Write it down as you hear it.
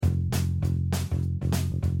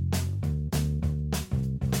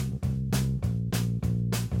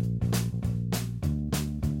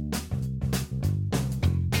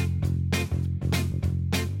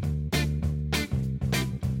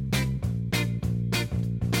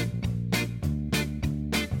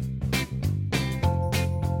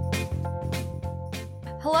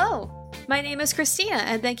My name is Christina,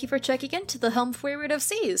 and thank you for checking into The Helm Forward of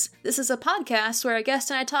Seas. This is a podcast where a guest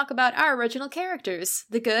and I talk about our original characters,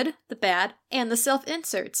 the good, the bad, and the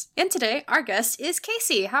self-inserts. And today, our guest is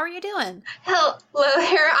Casey. How are you doing? Hello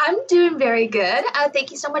there. I'm doing very good.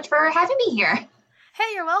 Thank you so much for having me here.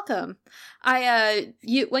 Hey, you're welcome.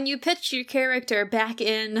 When you pitched your character back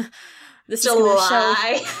in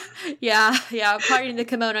July. Yeah, parting the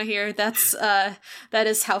kimono here. That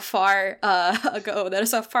is how far ago. That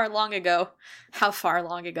is how far long ago. How far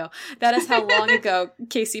long ago? That is how long ago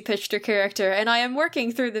Casey pitched her character, and I am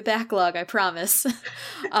working through the backlog, I promise.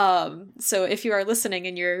 So if you are listening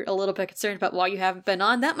and you're a little bit concerned about why you haven't been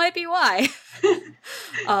on, that might be why.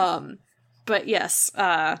 But yes,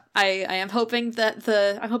 I am hoping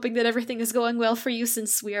that everything is going well for you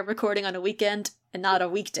since we are recording on a weekend and not a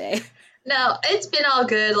weekday. No, it's been all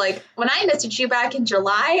good. Like, when I messaged you back in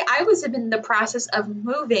July, I was in the process of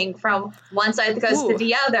moving from one side of the coast to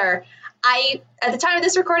the other. At the time of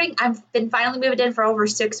this recording, I've been finally moved in for over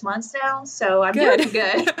 6 months now, so I'm doing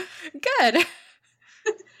good. Good.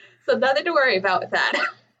 So nothing to worry about with that.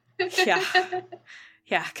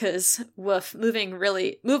 Yeah, because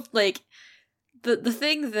The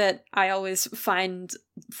thing that I always find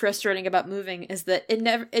frustrating about moving is that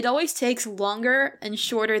it always takes longer and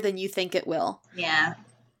shorter than you think it will. Yeah.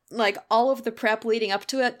 Like, all of the prep leading up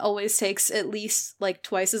to it always takes at least, like,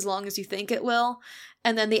 twice as long as you think it will.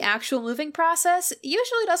 And then the actual moving process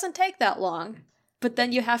usually doesn't take that long. But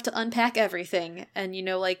then you have to unpack everything and,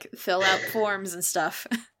 fill out forms and stuff.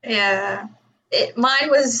 Yeah.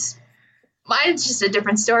 Mine's just a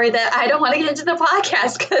different story that I don't want to get into the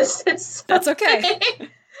podcast because That's okay.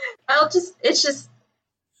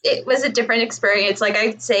 It was a different experience. Like,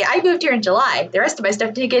 I'd say I moved here in July. The rest of my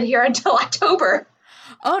stuff didn't get here until October.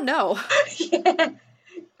 Oh, no. Yeah,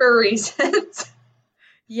 for reasons.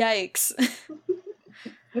 Yikes.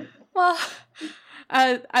 Well,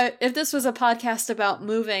 if this was a podcast about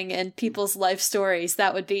moving and people's life stories,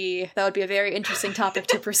 that would be a very interesting topic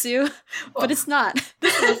to pursue. But it's not.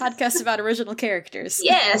 This is a podcast about original characters.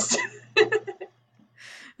 Yes.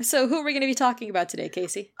 So who are we going to be talking about today,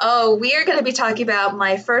 Casey? Oh, we are going to be talking about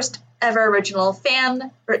my first ever original fan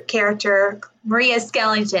character, Maria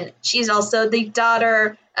Skellington. She's also the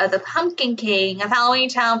daughter of the Pumpkin King of Halloween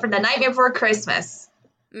Town from The Nightmare Before Christmas.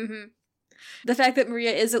 Mm-hmm. The fact that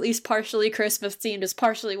Maria is at least partially Christmas themed is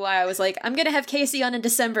partially why I was like, I'm going to have Casey on in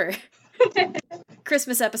December.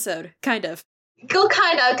 Christmas episode, kind of. Well,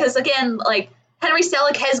 kind of, because again, like, Henry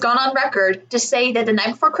Selick has gone on record to say that The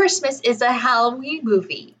Night Before Christmas is a Halloween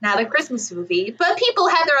movie, not a Christmas movie. But people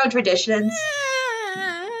have their own traditions.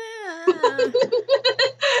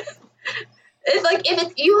 It's like,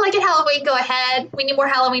 if you like it Halloween, go ahead. We need more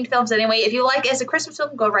Halloween films anyway. If you like it as a Christmas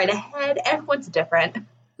film, go right ahead. Everyone's different.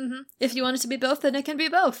 Mm-hmm. If you want it to be both, then it can be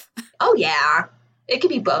both. Oh, yeah. It can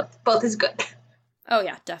be both. Both is good. Oh,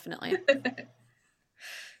 yeah, definitely.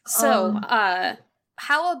 So,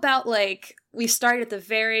 how about, like, we start at the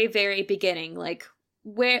very, very beginning? Like,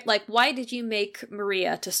 why did you make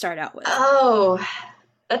Maria to start out with? Oh,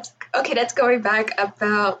 that's going back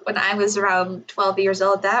about when I was around 12 years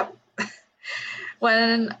old. Around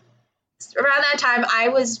that time, I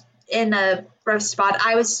was in a rough spot.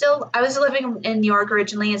 I was living in New York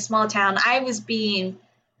originally, a small town. I was being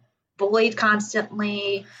bullied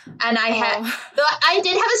constantly, and I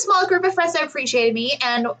did have a small group of friends that appreciated me,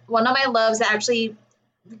 and one of my loves that actually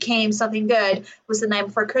became something good was The Night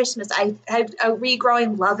Before Christmas. I had a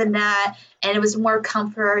regrowing love in that, and it was more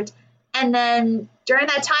comfort. And then during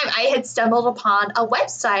that time, I had stumbled upon a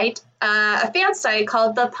website, a fan site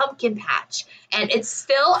called The Pumpkin Patch, and it's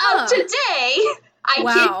still up today.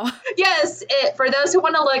 Wow. Yes, for those who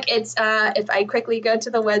want to look, it's if I quickly go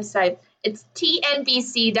to the website, it's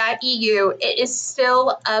tnbc.eu. It is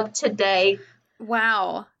still up today.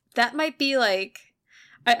 Wow. That might be like...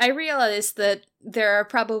 I realized that there are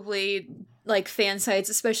probably, like, fan sites,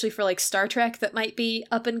 especially for, like, Star Trek, that might be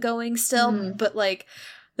up and going still, but, like,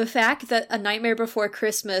 the fact that A Nightmare Before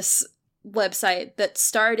Christmas website that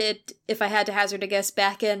started, if I had to hazard a guess,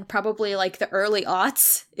 back in probably, like, the early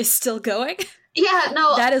aughts is still going... Yeah,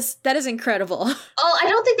 no. That is incredible. Oh, I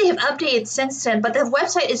don't think they have updated since then, but the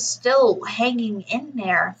website is still hanging in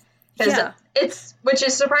there. Yeah. Which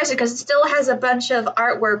is surprising because it still has a bunch of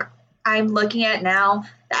artwork I'm looking at now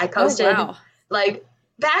that I posted. Oh, wow. Like,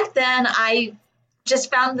 back then, I just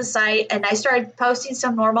found the site and I started posting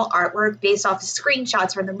some normal artwork based off of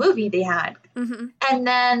screenshots from the movie they had. Mm-hmm. And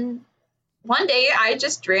then one day I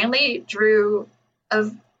just randomly drew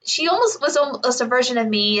she almost was almost a version of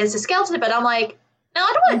me as a skeleton, but I'm like, no,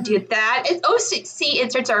 I don't want to do that. OCC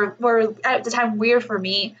inserts were at the time weird for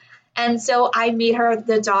me. And so I made her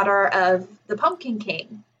the daughter of the Pumpkin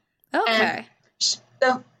King. Okay.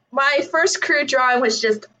 And my first crew drawing was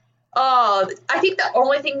just, I think the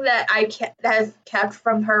only thing that have kept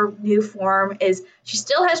from her new form is she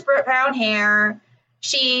still has brown hair.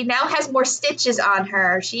 She now has more stitches on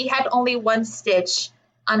her. She had only one stitch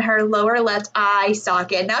on her lower left eye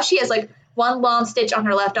socket. Now she has like one long stitch on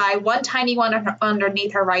her left eye, one tiny one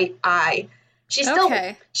underneath her right eye. She still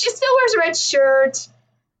wears a red shirt.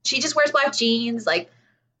 She just wears black jeans, like,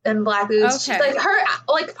 and black boots. Okay. Like her,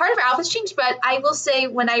 like part of her outfit's changed. But I will say,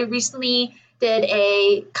 when I recently did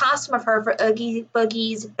a costume of her for Oogie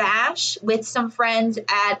Boogie's bash with some friends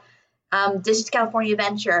at Disney's California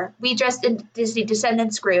Adventure, we dressed in Disney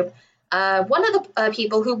Descendants group. One of the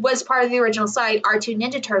people who was part of the original site, R2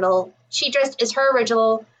 Ninja Turtle, she dressed as her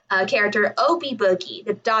original character, Oogie Boogie,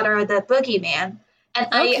 the daughter of the Boogeyman. And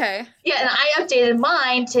I updated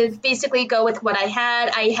mine to basically go with what I had.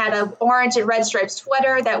 I had an orange and red striped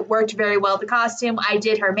sweater that worked very well with the costume. I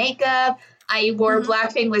did her makeup. I wore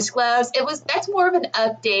black fingerless gloves. That's more of an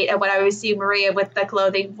update of what I would see Maria with the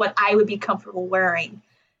clothing, what I would be comfortable wearing.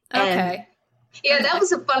 Okay. And, that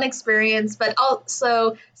was a fun experience, but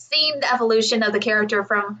also seeing the evolution of the character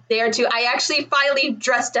from there to I actually finally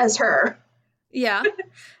dressed as her. Yeah.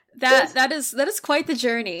 That is quite the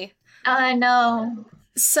journey. I know.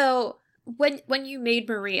 So when you made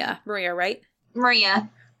Maria, right? Maria.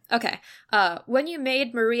 Okay. When you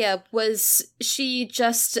made Maria, was she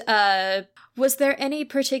just was there any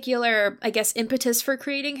particular, I guess, impetus for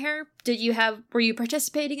creating her? Were you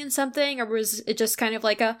participating in something, or was it just kind of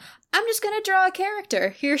like I'm just gonna draw a character.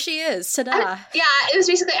 Here she is. Ta-da. It was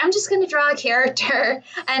basically, I'm just gonna draw a character.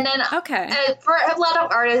 And then for a lot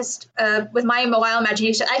of artists, with my wild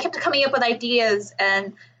imagination, I kept coming up with ideas.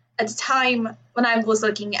 And at the time when I was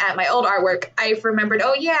looking at my old artwork, I remembered,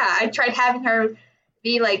 I tried having her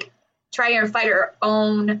be like, try and fight her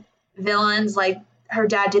own villains, like her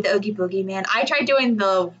dad did the Oogie Boogie Man. I tried doing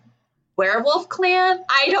the Werewolf Clan.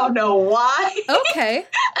 I don't know why. Okay.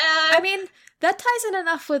 I mean, that ties in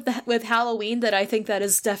enough with Halloween that I think that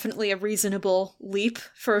is definitely a reasonable leap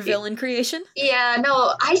for villain creation. Yeah,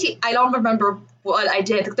 no, I don't remember what I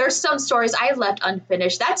did. There's some stories I left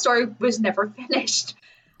unfinished. That story was never finished.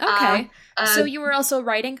 Okay. So you were also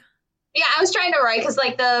writing? Yeah, I was trying to write because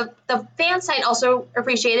like the fan site also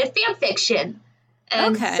appreciated fan fiction.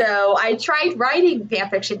 And so I tried writing fan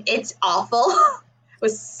fiction. It's awful. It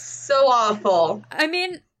was so awful. I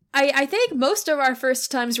mean, I think most of our first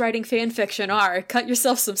times writing fan fiction are. Cut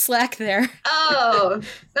yourself some slack there. Oh,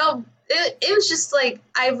 no, it was just like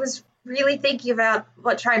I was really thinking about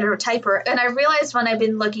trying to type her. And I realized when I've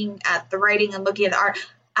been looking at the writing and looking at the art,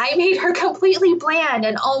 I made her completely bland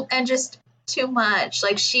and just too much.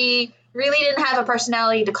 Like she really didn't have a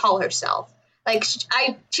personality to call herself. Like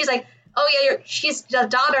she's like, she's the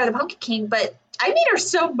daughter of the Pumpkin King, but I made her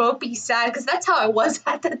so mopey sad because that's how I was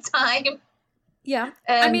at the time. Yeah.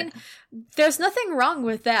 And I mean, there's nothing wrong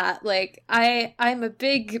with that. Like, I'm a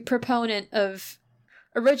big proponent of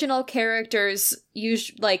original characters,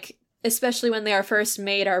 like, especially when they are first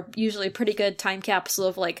made, are usually a pretty good time capsule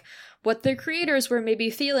of, like, what their creators were maybe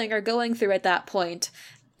feeling or going through at that point.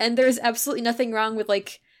 And there's absolutely nothing wrong with,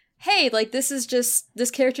 like, hey, like, this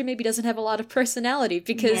character maybe doesn't have a lot of personality,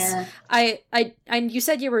 because you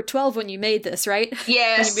said you were 12 when you made this, right?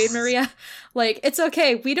 Yes. When you made Maria. Like, it's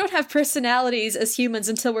okay. We don't have personalities as humans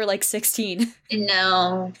until we're, like, 16.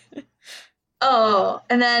 No.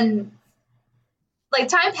 And then, like,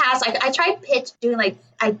 time passed. I tried doing, like,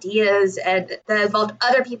 ideas and that involved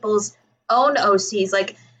other people's own OCs.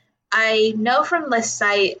 Like, I know from this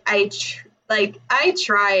site, I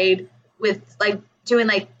tried with, like, doing,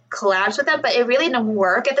 like, collabs with them, but it really didn't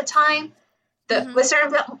work at the time with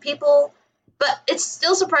certain people. But it's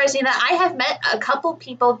still surprising that I have met a couple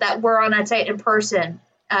people that were on that site in person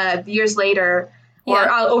years later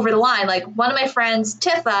or over the line. Like one of my friends,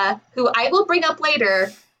 Tifa, who I will bring up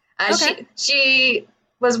later, she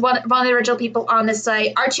was one of the original people on this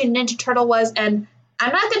site. Archie Ninja Turtle was, and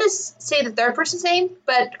I'm not going to say the third person's name,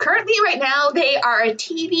 but currently right now they are a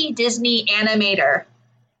TV Disney animator.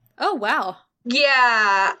 Oh, wow.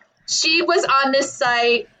 Yeah, she was on this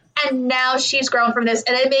site, and now she's grown from this,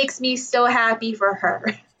 and it makes me so happy for her.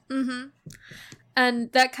 Mm-hmm.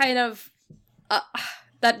 And that kind of,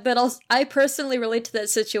 I personally relate to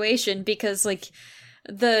that situation because, like,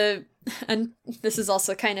 and this is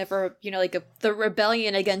also kind of the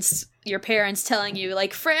rebellion against your parents telling you,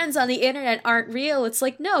 like, friends on the internet aren't real. It's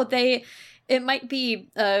like, no, it might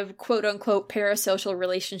be a quote-unquote parasocial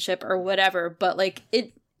relationship or whatever, but, like,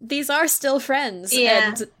 these are still friends. Yeah.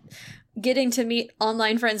 And getting to meet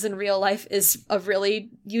online friends in real life is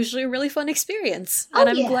usually a really fun experience. And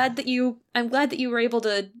I'm glad that you were able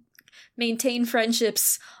to maintain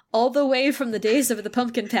friendships all the way from the days of the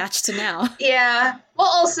pumpkin patch to now. Yeah. Well,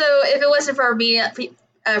 also, if it wasn't for me,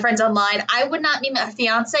 friends online, I would not meet my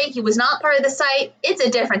fiance. He was not part of the site. It's a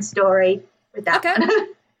different story with that one.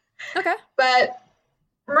 Okay. But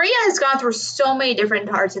Maria has gone through so many different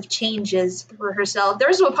parts of changes for herself.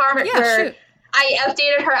 There's a part where I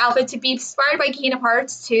updated her outfit to be inspired by Kingdom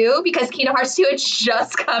Hearts 2 because Kingdom Hearts 2 had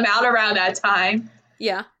just come out around that time.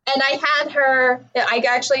 Yeah. And I had her,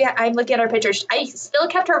 I'm looking at her pictures. I still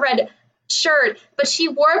kept her red shirt, but she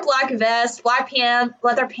wore a black vest, black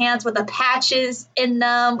leather pants with the patches in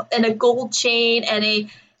them, and a gold chain, and a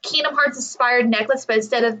Kingdom Hearts inspired necklace, but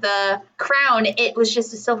instead of the crown, it was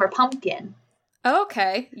just a silver pumpkin.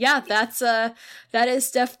 Okay. Yeah, that's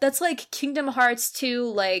like Kingdom Hearts 2,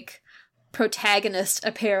 like, protagonist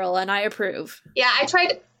apparel, and I approve. Yeah, I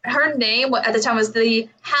tried, her name at the time was the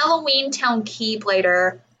Halloween Town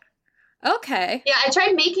Keyblader. Okay. Yeah, I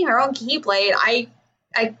tried making her own Keyblade. I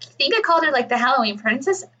think I called it, like, the Halloween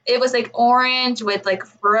Princess. It was, like, orange with, like,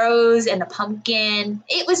 rose and a pumpkin.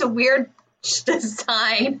 It was a weird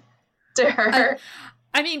design to her.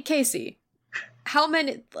 I mean, Casey, how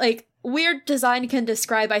many, like, weird design can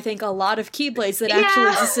describe, I think, a lot of Keyblades that actually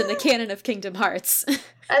exist in the canon of Kingdom Hearts.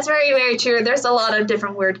 That's very, very true. There's a lot of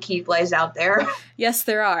different weird Keyblades out there. Yes,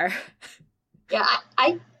 there are. Yeah,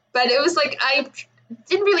 but it was like, I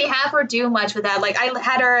didn't really have her do much with that. Like, I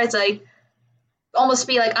had her as, like, almost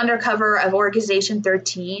be, like, undercover of Organization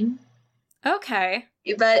 13. Okay.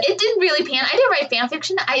 But it didn't really pan. I didn't write fan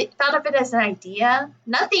fiction. I thought of it as an idea.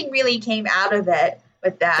 Nothing really came out of it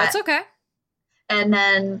with that. That's okay. And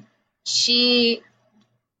then she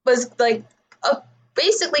was, like,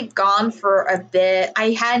 basically gone for a bit.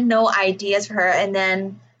 I had no ideas for her. And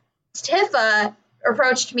then Tifa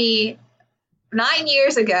approached me 9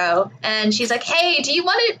 years ago, and she's like, hey, do you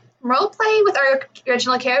want to role play with our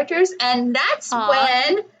original characters? And that's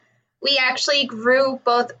when we actually grew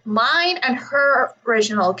both mine and her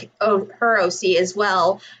original, her OC as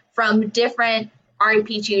well, from different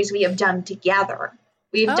RPGs we have done together.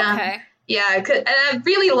 We've done, and I'm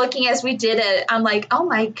really looking as we did it, I'm like, oh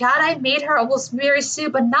my god, I made her almost Mary Sue,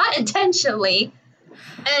 but not intentionally.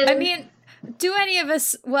 And I mean, do any of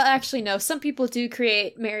us, well, actually, no, some people do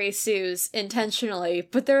create Mary Sues intentionally,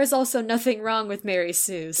 but there is also nothing wrong with Mary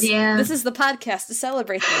Sues. Yeah. This is the podcast to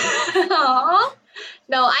celebrate them. Aww.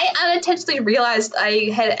 No, I unintentionally realized I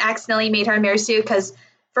had accidentally made her Mary Sue, because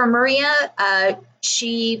for Maria,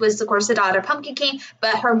 she was, of course, the daughter of Pumpkin King,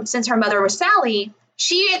 but since her mother was Sally,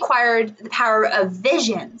 she acquired the power of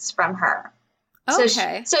visions from her.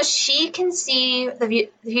 Okay. So she can see the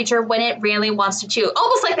future when it really wants to choose.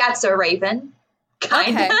 Almost like that's a raven.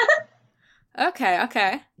 Kind of.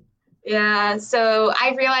 Okay. Yeah, so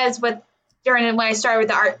I realized when I started with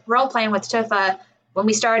the art role-playing with Tifa, when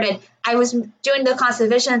we started, I was doing the constant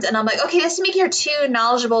visions, and I'm like, okay, this is making her too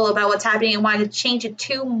knowledgeable about what's happening and wanted to change it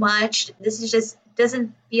too much. This is just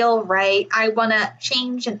doesn't feel right. I want to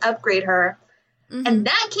change and upgrade her. Mm-hmm. And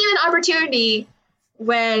that came an opportunity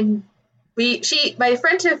when my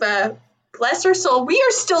friend Tifa, bless her soul, we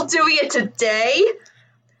are still doing it today.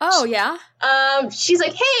 Oh, yeah? She's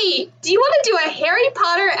like, hey, do you want to do a Harry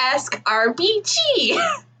Potter-esque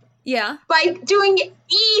RPG? Yeah. By doing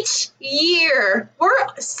each year. We're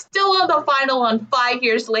still on the final one 5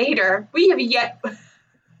 years later. We have yet...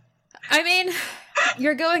 I mean,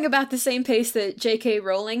 you're going about the same pace that J.K.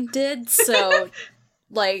 Rowling did, so,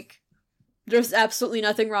 like, there's absolutely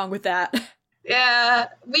nothing wrong with that. Yeah,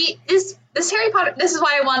 this Harry Potter, this is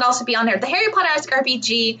why I wanted to also be on there. The Harry Potter-esque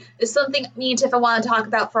RPG is something me and Tifa want to talk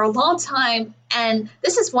about for a long time, and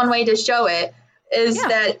this is one way to show it,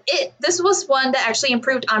 this was one that actually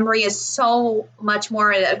improved on Maria so much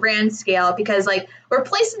more at a grand scale, because, like, we're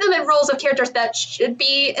placing them in roles of characters that should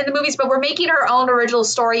be in the movies, but we're making her own original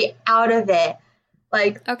story out of it.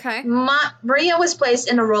 Like, okay. Maria was placed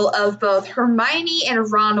in the role of both Hermione and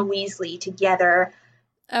Ron Weasley together.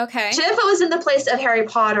 Okay. Tifa was in the place of Harry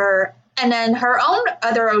Potter, and then her own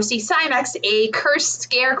other OC, Cymax, a cursed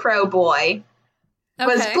scarecrow boy,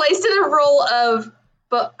 was placed in the role of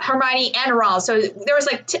Hermione and Ron. So there was,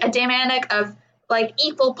 like, a dynamic of, like,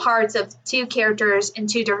 equal parts of two characters and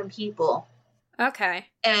two different people. Okay.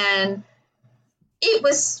 And it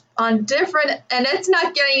was on different, and it's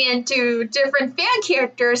not getting into different fan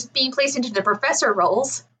characters being placed into the professor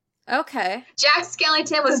roles. Okay. Jack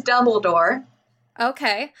Skellington was Dumbledore.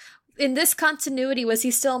 Okay. In this continuity, was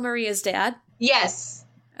he still Maria's dad? Yes.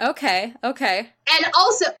 Okay.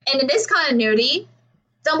 And in this continuity,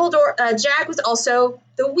 Dumbledore, Jack was also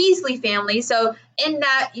the Weasley family. So in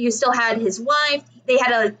that, you still had his wife. They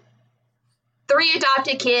had 3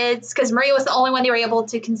 adopted kids because Maria was the only one they were able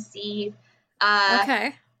to conceive.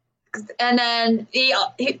 Okay. And then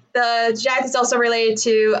the Jack is also related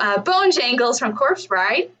to Bonejangles from Corpse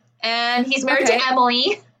Bride, and he's married to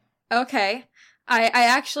Emily. Okay. I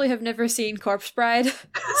actually have never seen Corpse Bride,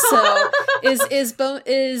 so is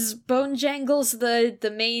Bonejangles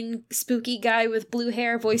the main spooky guy with blue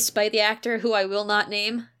hair voiced by the actor who I will not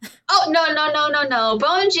name? Oh, no.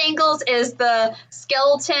 Bonejangles is the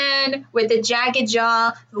skeleton with the jagged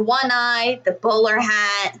jaw, the one eye, the bowler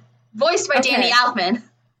hat, voiced by Danny Elfman.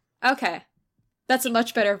 Okay. That's a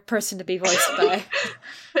much better person to be voiced by.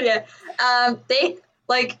 Yeah. They,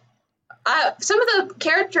 like, some of the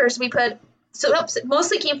characters we put, so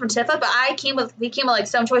mostly came from Tifa, but we came with like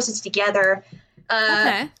some choices together.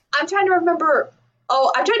 I'm trying to remember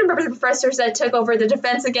the professors that took over the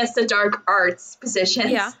Defense Against the Dark Arts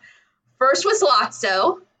positions. Yeah. First was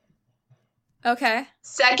Lotso. Okay.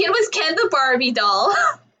 Second was Ken the Barbie doll.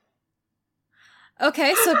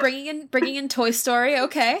 Okay, so bringing in Toy Story.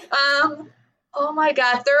 Okay. Oh my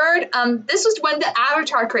God. Third, this was when the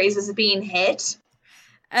Avatar craze was being hit.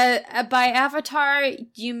 By Avatar,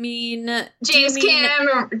 you mean James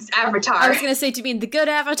Cameron's Avatar? I was gonna say, do you mean the good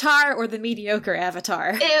Avatar or the mediocre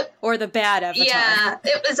Avatar, or the bad Avatar? Yeah,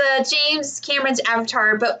 it was James Cameron's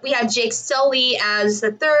Avatar, but we had Jake Sully as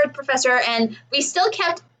the third professor, and we still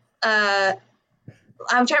kept. I'm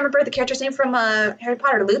trying to remember the character's name from Harry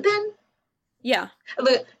Potter. Lupin. Yeah.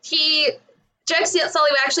 Jake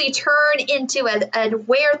Sully would actually turn into a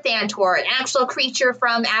were-thanator, an actual creature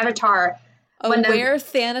from Avatar.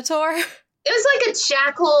 Were-thanator? It was like a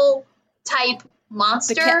jackal type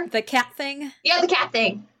monster. The cat thing? Yeah, the cat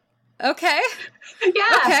thing. Okay.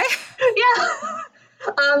 Yeah. Okay. Yeah.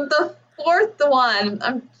 The fourth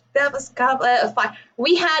one, that was fine.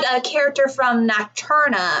 We had a character from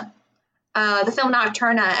Nocturna, the film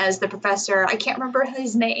Nocturna, as the professor. I can't remember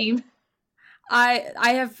his name.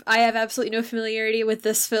 I have absolutely no familiarity with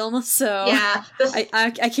this film, so yeah,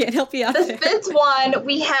 I can't help you out. The fifth one,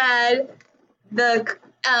 we had the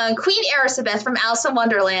Queen Erisabeth from Alice in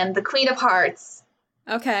Wonderland, the Queen of Hearts.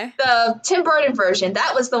 Okay. The Tim Burton version,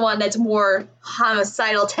 that was the one that's more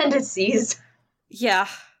homicidal tendencies. Yeah.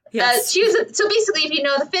 Yes. So basically, if you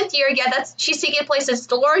know the fifth year, she's taking place as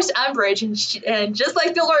Dolores Umbridge, and just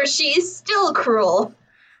like Dolores, she is still cruel.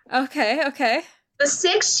 Okay. The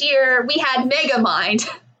sixth year, we had Megamind.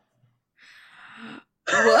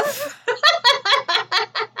 Woof.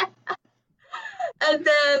 And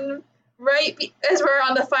then, right as we're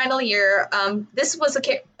on the final year, this was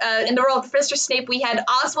in the role of Professor Snape, we had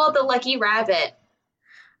Oswald the Lucky Rabbit.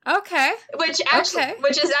 Okay. Which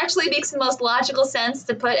actually makes the most logical sense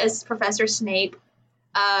to put as Professor Snape,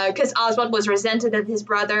 because Oswald was resented of his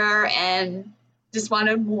brother and just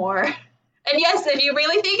wanted more. And yes, if you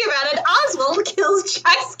really think about it, Oswald kills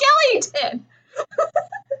Jack Skellington.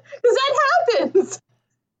 Because that happens.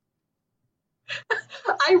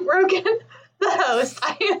 I've broken the host.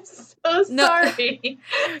 I am so sorry.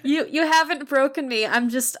 No, you haven't broken me.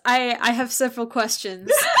 I have several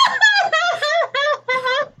questions.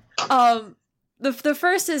 The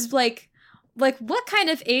first is like what kind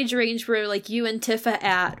of age range were like you and Tifa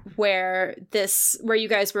at where you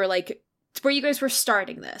guys were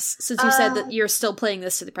starting this, since you said that you're still playing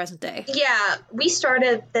this to the present day? Yeah, we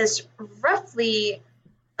started this roughly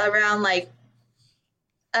around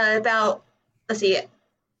about, let's see,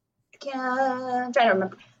 I'm trying to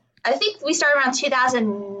remember. I think we started around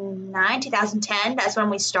 2009, 2010. That's when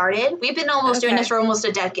we started. We've been doing this for almost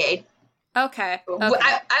a decade. Okay.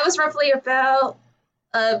 I was roughly about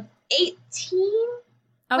 18.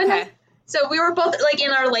 Okay. So we were both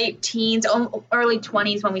in our late teens, early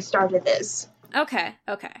 20s when we started this. Okay.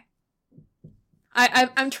 I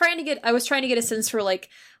was trying to get a sense for like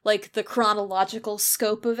the chronological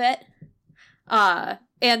scope of it.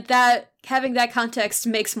 And that having that context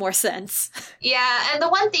makes more sense. Yeah, and the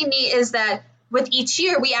one thing neat is that with each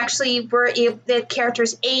year we actually the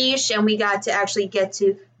characters aged, and we got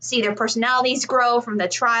to see their personalities grow from the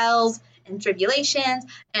trials and tribulations.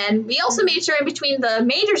 And we also made sure in between the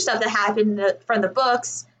major stuff that happened from the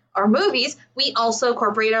books or movies, we also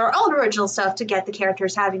incorporated our own original stuff to get the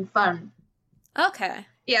characters having fun. Okay.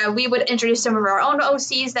 Yeah, we would introduce some of our own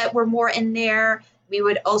OCs that were more in there. We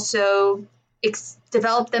would also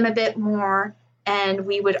develop them a bit more, and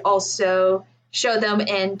we would also show them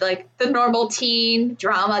in the normal teen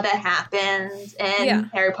drama that happens in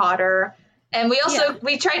Harry Potter. And we also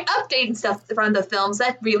we tried updating stuff from the films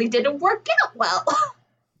that really didn't work out well.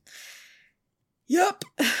 Yep.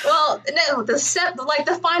 Well, no,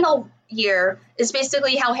 the final year is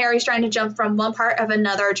basically how Harry's trying to jump from one part of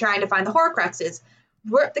another, trying to find the Horcruxes.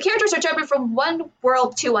 The characters are jumping from one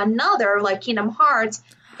world to another, like Kingdom Hearts,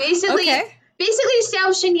 basically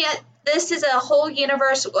establishing yet this is a whole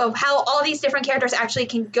universe of how all these different characters actually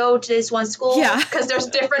can go to this one school. Yeah. Because there's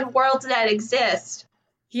different worlds that exist.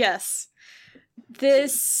 Yes.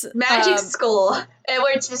 This magic school,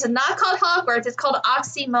 which is not called Hogwarts, it's called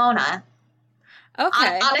Oxymona.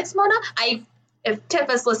 Okay. Onyxmona? If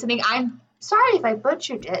Tifa's listening, I'm sorry if I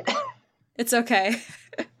butchered it. It's okay.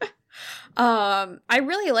 I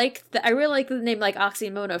really like the name like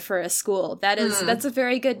Oxymona for a school. That's a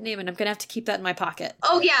very good name, and I'm gonna have to keep that in my pocket.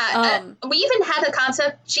 Oh yeah, we even had a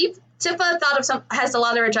concept. Tifa thought of has a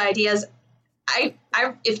lot of rich ideas.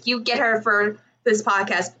 If you get her for this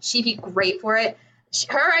podcast, she'd be great for it. She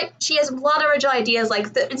has a lot of original ideas.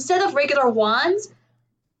 Like instead of regular wands,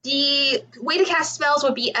 the way to cast spells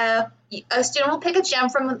would be a student will pick a gem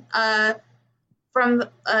from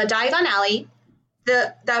Diagon Alley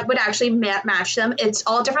that would actually match them. It's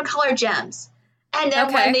all different colored gems, and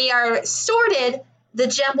then when they are sorted, the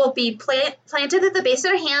gem will be planted at the base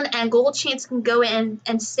of their hand, and gold chains can go in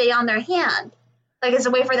and stay on their hand, like as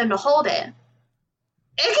a way for them to hold it.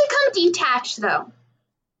 It can come detached though.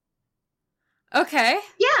 Okay.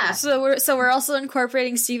 Yeah. So we're also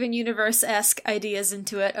incorporating Steven Universe-esque ideas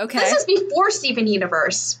into it. Okay. This is before Steven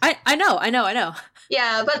Universe. I know.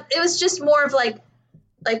 Yeah, but it was just more of like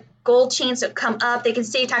gold chains that come up, they can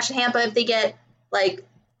stay attached to the hand, but if they get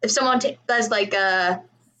if someone does the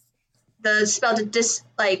spell to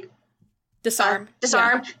disarm,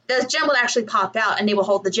 yeah. The gem will actually pop out and they will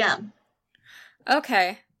hold the gem.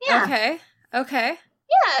 Okay. Yeah. Okay.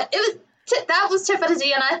 Yeah, that was Tifa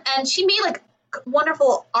Ziana, and she made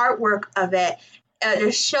wonderful artwork of it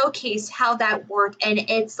to showcase how that worked, and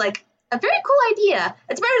it's a very cool idea.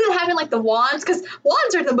 It's better than having the wands, because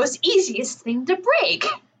wands are the most easiest thing to break.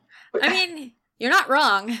 I mean, you're not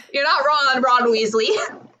wrong. You're not wrong, Ron Weasley.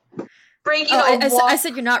 Breaking I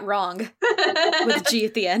said you're not wrong with a G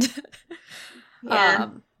at the end. Yeah.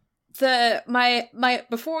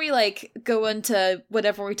 Before we go into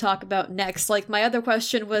whatever we talk about next, my other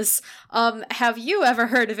question was, have you ever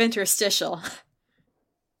heard of Interstitial?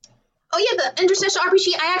 Oh yeah, the Interstitial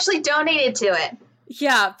RPG, I actually donated to it.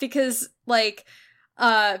 Yeah, because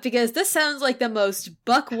this sounds like the most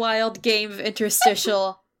buck wild game of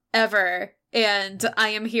Interstitial ever, and I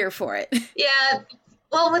am here for it. Yeah,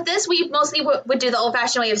 well with this we mostly would do the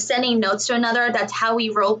old-fashioned way of sending notes to another. That's how we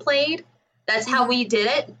role-played. That's how we did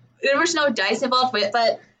it. There was no dice involved with it,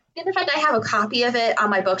 but in fact, I have a copy of it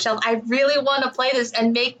on my bookshelf. I really want to play this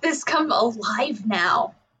and make this come alive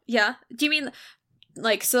now. Yeah? Do you mean,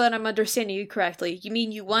 so that I'm understanding you correctly, you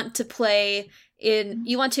mean you want to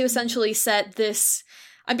essentially set this,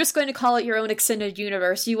 I'm just going to call it your own extended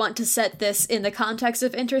universe, you want to set this in the context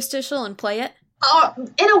of Interstitial and play it?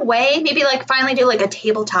 In a way, maybe finally do a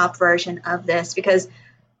tabletop version of this, because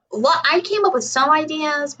I came up with some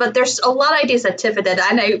ideas, but there's a lot of ideas that Tifa did,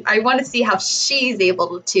 and I want to see how she's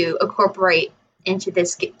able to incorporate into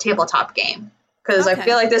this tabletop game, because I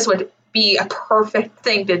feel like this would be a perfect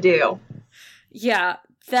thing to do. Yeah,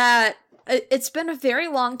 it's been a very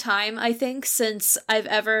long time, I think, since I've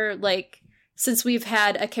ever, since we've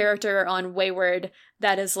had a character on Wayward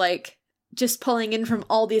that is, just pulling in from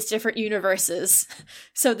all these different universes.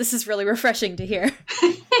 So this is really refreshing to hear.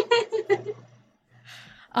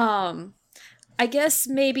 I guess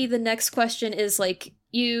maybe the next question is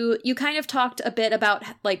you kind of talked a bit about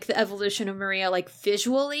the evolution of Maria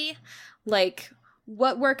visually,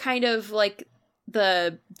 what were kind of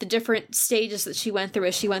the different stages that she went through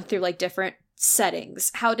as she went through different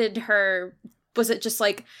settings. Was it just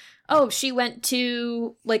she went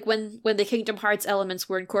to when the Kingdom Hearts elements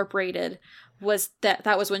were incorporated, was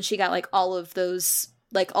that was when she got all of those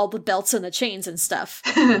all the belts and the chains and stuff.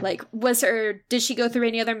 Did she go through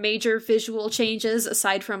any other major visual changes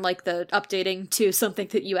aside from the updating to something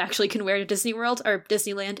that you actually can wear to Disney World or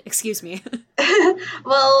Disneyland? Excuse me.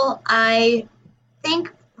 Well, I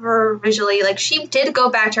think for visually, she did go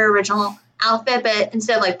back to her original outfit, but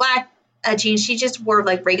instead of black jeans, she just wore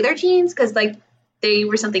regular jeans, because they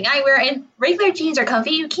were something I wear, and regular jeans are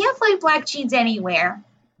comfy. You can't find black jeans anywhere.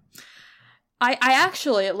 I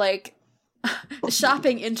actually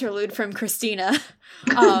shopping interlude from Christina.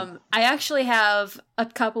 I actually have a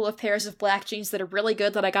couple of pairs of black jeans that are really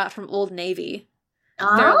good that I got from Old Navy.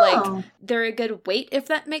 Oh. They're a good weight, if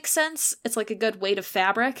that makes sense. It's a good weight of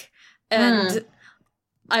fabric. And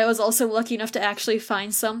I was also lucky enough to actually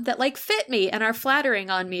find some that fit me and are flattering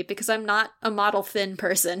on me, because I'm not a model thin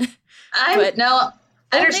person. No,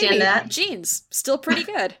 I understand that. Jeans, still pretty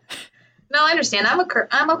good. No, I understand. I'm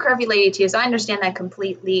a curvy lady too, so I understand that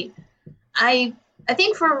completely. I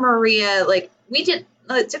think for Maria, like Tiff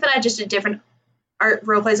and I just did different art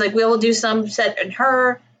role plays. Like we will do some set in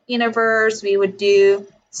her universe. We would do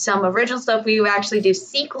some original stuff. We would actually do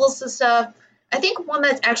sequels to stuff. I think one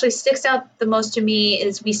that actually sticks out the most to me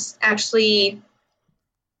is we actually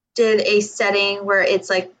did a setting where it's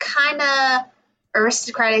like kind of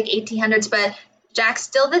aristocratic 1800s, but Jack's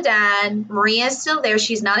still the dad. Maria's still there.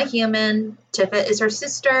 She's not a human. Tifa is her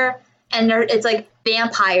sister. And it's like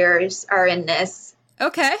vampires are in this.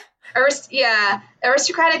 Okay.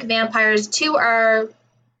 Aristocratic vampires. Two are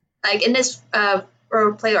like in this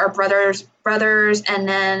role play are brothers, and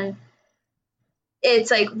then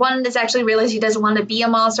it's like one that's actually realized he doesn't want to be a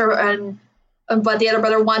monster, but the other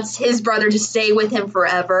brother wants his brother to stay with him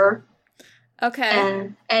forever. Okay.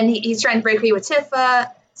 And he's trying to break free with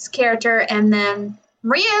Tifa's character, and then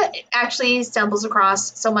Maria actually stumbles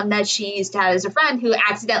across someone that she used to have as a friend who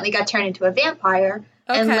accidentally got turned into a vampire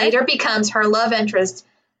and later becomes her love interest.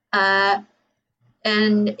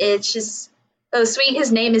 And it's just so sweet.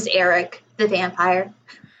 His name is Eric, the vampire.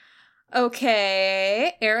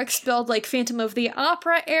 Okay. Eric spelled like Phantom of the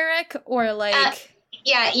Opera Eric, or like...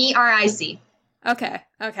 yeah, ERIC. Okay.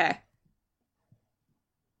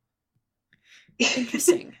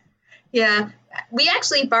 Interesting. Yeah. We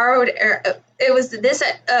actually borrowed... it was this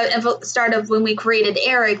start of when we created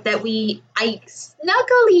Eric that I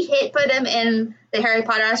snuggly put him in the Harry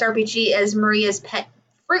Potter RPG as Maria's pet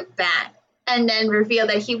fruit bat, and then revealed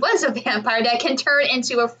that he was a vampire that can turn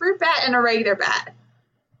into a fruit bat and a regular bat.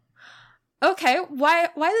 Okay, why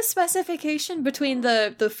the specification between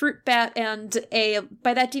the fruit bat and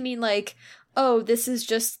by that do you mean like, oh, this is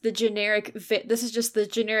just the generic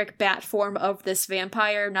bat form of this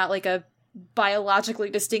vampire, not like a biologically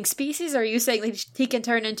distinct species? Or are you saying that he can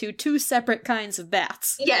turn into two separate kinds of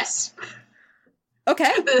bats? Yes.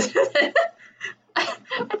 Okay. I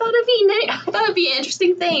thought it'd be an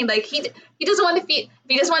interesting thing. Like he doesn't want to feed. If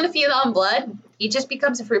he doesn't want to feed on blood, he just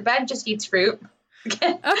becomes a fruit bat and just eats fruit.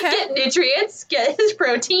 Get nutrients, get his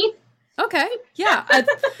protein. Okay, yeah.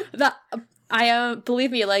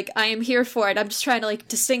 Believe me, like I am here for it. I'm just trying to like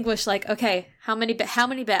distinguish, like, okay, how many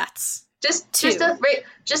bats? Just a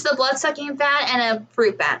blood sucking bat and a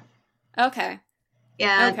fruit bat. Okay.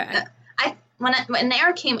 Yeah. Okay. When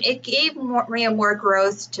Eric came, it gave Maria more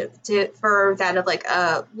growth for that of like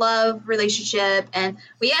a love relationship, and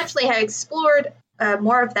we actually had explored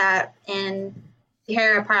more of that in the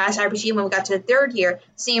Harry Potter RPG when we got to the third year,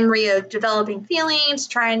 seeing Maria developing feelings,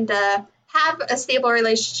 trying to have a stable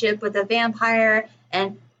relationship with a vampire,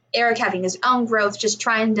 and Eric having his own growth, just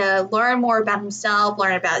trying to learn more about himself,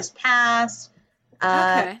 learn about his past,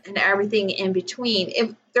 and everything in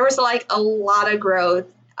between. There was like a lot of growth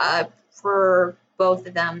for both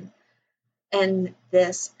of them in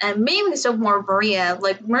this, and mainly so more Maria.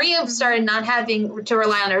 Like Maria started not having to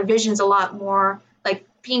rely on her visions a lot more, like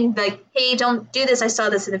being like, hey, don't do this, I saw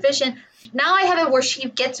this in a vision. Now I have it where she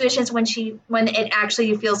gets visions when it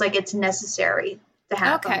actually feels like it's necessary to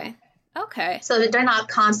have them. Okay. So that they're not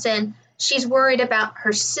constant. She's worried about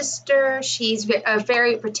her sister. She's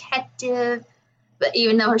very protective, but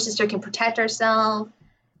even though her sister can protect herself,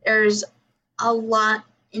 there's a lot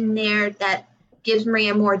in there that gives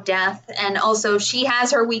Maria more depth. And also she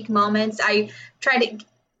has her weak moments. I try to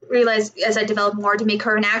realize as I develop more to make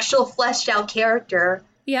her an actual fleshed out character.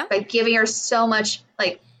 Yeah. By giving her so much,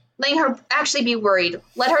 like letting her actually be worried.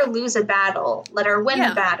 Let her lose a battle. Let her win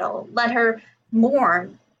a battle. Let her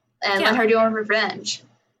mourn. And let her do her revenge.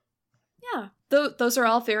 Yeah. Those are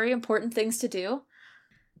all very important things to do.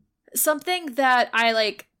 Something that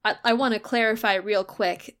I want to clarify real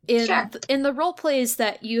quick. In the role plays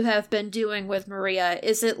that you have been doing with Maria,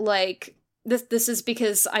 is it like this is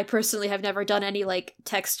because I personally have never done any like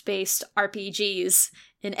text-based RPGs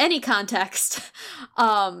in any context.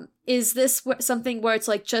 Is this something where it's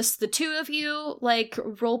like just the two of you like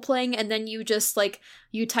role playing, and then you just like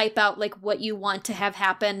you type out like what you want to have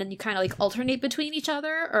happen and you kind of like alternate between each other,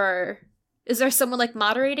 or is there someone like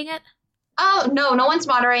moderating it? Oh, no one's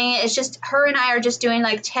moderating it. It's just her and I are just doing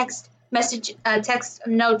like text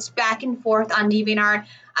notes back and forth on DeviantArt.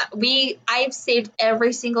 I've saved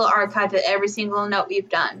every single archive of every single note we've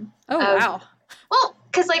done. Oh, wow. Well,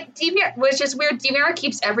 because like DeviantArt, which is weird, DeviantArt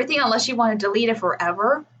keeps everything unless you want to delete it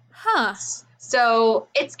forever. Huh. So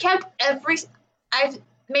it's kept I've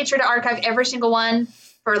made sure to archive every single one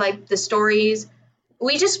for like the stories.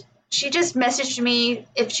 She just messaged me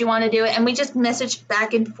if she wanted to do it, and we just messaged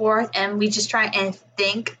back and forth, and we just try and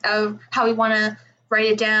think of how we want to write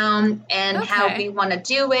it down and how Okay. we want to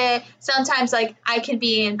do it. Sometimes, like, I can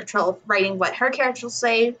be in control of writing what her character will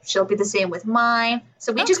say. She'll be the same with mine.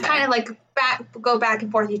 So we just Okay. kind of like go back and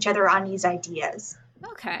forth each other on these ideas.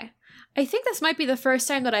 Okay. I think this might be the first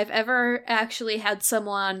time that I've ever actually had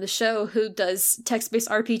someone on the show who does text-based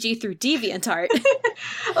RPG through DeviantArt.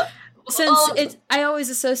 Since I always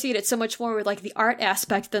associate it so much more with like the art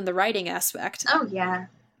aspect than the writing aspect. Oh yeah.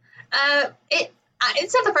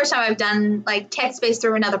 It's not the first time I've done like text-based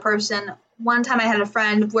through another person. One time I had a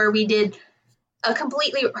friend where we did a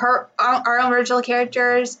completely our own original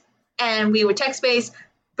characters, and we would text-based,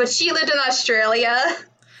 but she lived in Australia.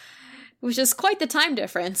 Which is quite the time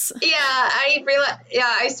difference. Yeah,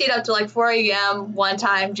 I stayed up to like 4 a.m. one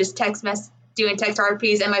time just doing text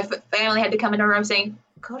RPs, and my family had to come in a room saying,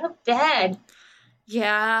 "Go to bed."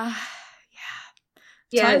 Yeah.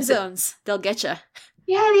 Time zones, they'll get you.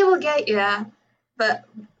 Yeah, they will get you. But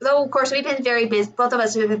though, of course, we've been very busy. Both of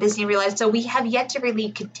us have been busy in real life, so we have yet to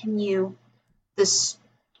really continue this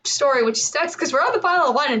story, which sucks because we're on the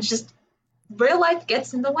final one. And it's just real life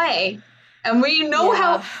gets in the way. And we know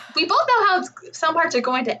we both know how some parts are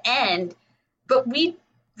going to end, but we're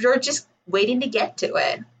just waiting to get to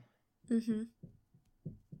it. Mm-hmm.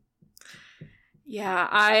 Yeah,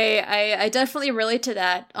 I definitely relate to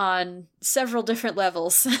that on several different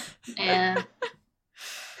levels. Yeah.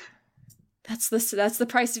 That's the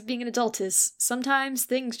price of being an adult, is sometimes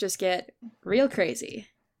things just get real crazy.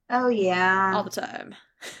 Oh yeah. All the time.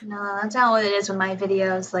 No, that's not what it is with my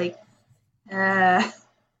videos, like and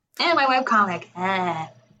my webcomic.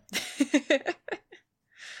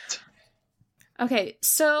 Okay,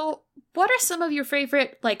 so what are some of your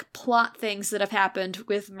favorite, like, plot things that have happened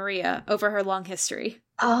with Maria over her long history?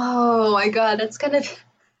 Oh my god,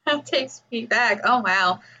 that takes me back. Oh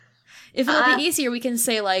wow. If it'll be easier, we can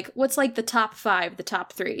say, like, what's, like, the top 5, the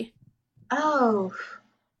top 3? Oh,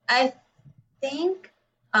 I think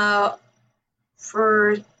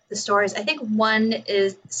for the stories, I think one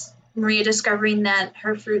is Maria discovering that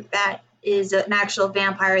her fruit bat is an actual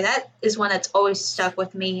vampire. That is one that's always stuck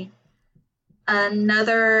with me.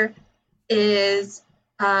 Another is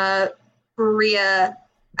Maria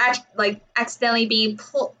accidentally being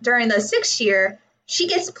pulled during the 6th year. She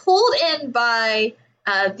gets pulled in by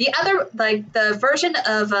the version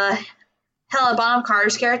of Helena Bonham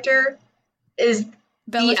Carter's character is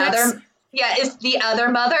Bellatrix? is the other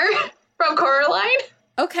mother from Coraline.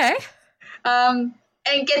 Okay. And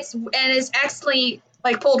is accidentally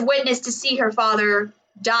pulled witness to see her father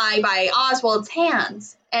die by Oswald's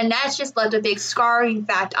hands, and that's just left a big scarring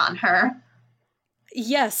fact on her.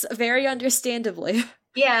 Yes, very understandably.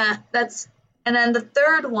 Yeah, and then the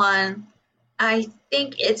third one, I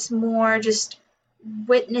think it's more just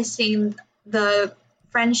witnessing the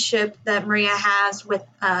friendship that Maria has with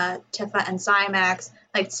Tifa and Cymax,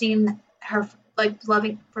 seeing her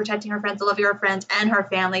loving, protecting her friends, the love of her friends and her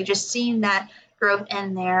family, just seeing that growth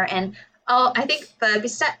in there. And I think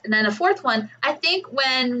and then the fourth one, I think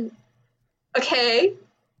I'm gonna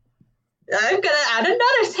add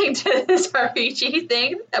another thing to this RPG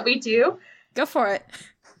thing that we do. Go for it.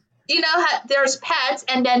 You know how there's pets,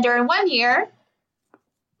 and then during 1 year,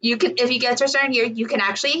 if you get to a certain year, you can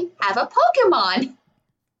actually have a Pokemon.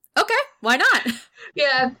 Okay, why not?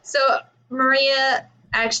 Yeah, so Maria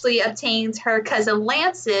actually obtains her cousin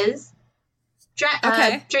Lance's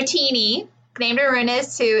Dratini, named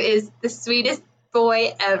Arunas, who is the sweetest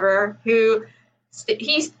boy ever, who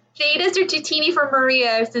he stayed as Dratini for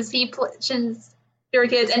Maria since he plans their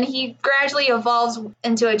kids, and he gradually evolves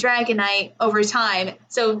into a Dragonite over time.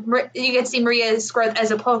 So you get to see Maria's growth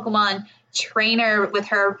as a Pokemon trainer with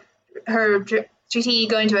her Dratini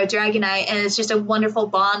going to a Dragonite, and it's just a wonderful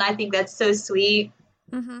bond. I think that's so sweet.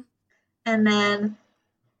 Mm-hmm. And then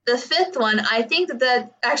the fifth one, I think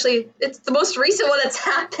that actually it's the most recent one that's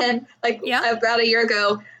happened, about a year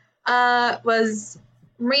ago, was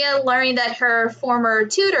Maria learning that her former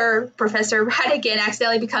tutor, Professor Ratigan,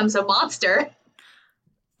 accidentally becomes a monster.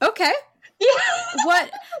 Okay. Yeah.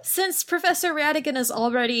 Since Professor Ratigan is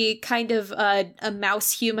already kind of a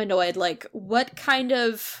mouse humanoid, what kind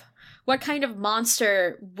of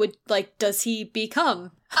monster does he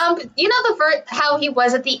become? You know how he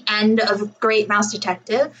was at the end of Great Mouse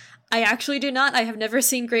Detective? I actually do not. I have never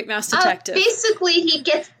seen Great Mouse Detective. Basically, he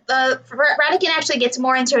gets Ratigan actually gets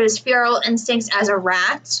more into his feral instincts as a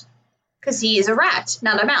rat, because he is a rat,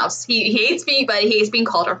 not a mouse. He hates me, but he hates being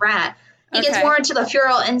called a rat. He gets more into the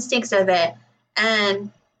feral instincts of it, and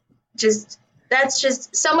that's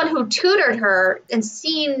just someone who tutored her, and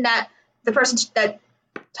seeing that the person that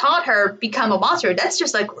taught her become a monster, that's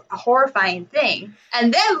just a horrifying thing.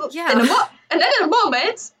 And then in a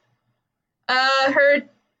moment, her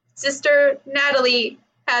sister Natalie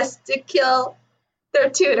has to kill their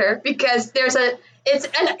tutor because he's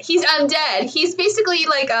undead. He's basically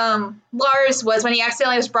like Lars was when he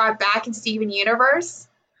accidentally was brought back in Steven Universe.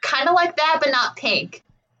 Kind of like that, but not pink.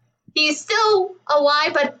 He's still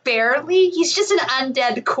alive, but barely. He's just an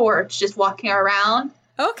undead corpse just walking around.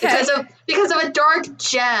 Okay. Because of a dark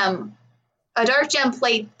gem. A dark gem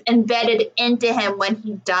plate embedded into him when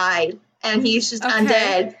he died. And he's just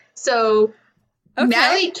undead. So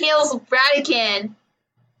Natalie kills Radakin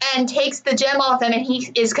and takes the gem off him, and he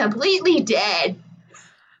is completely dead.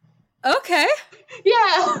 Okay.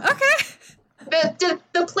 Yeah. Okay.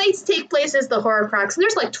 The plates take place as the Horcrux, and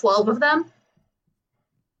there's like 12 of them.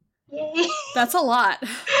 Yay. That's a lot.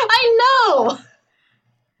 I know.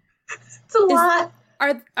 It's a lot.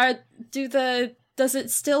 Does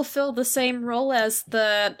it still fill the same role as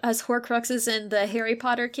Horcruxes in the Harry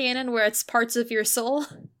Potter canon, where it's parts of your soul?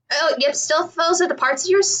 Oh, yep, still fills with the parts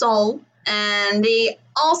of your soul, and they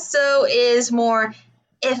also is more,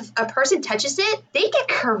 if a person touches it, they get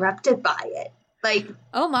corrupted by it. Like,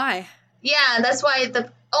 oh my. Yeah, that's why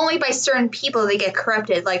only by certain people they get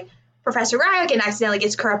corrupted. Like, Professor Radakin accidentally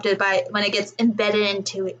gets corrupted when it gets embedded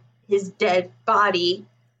into his dead body.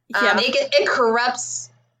 Yeah. It corrupts.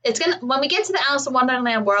 When we get to the Alice in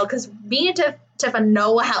Wonderland world, because me and Tifa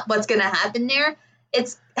know what's gonna happen there.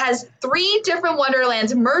 It has 3 different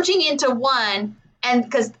Wonderlands merging into one, and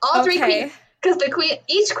because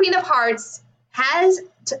each Queen of Hearts has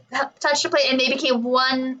touched a plate, and they became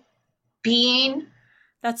one being.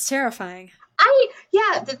 That's terrifying.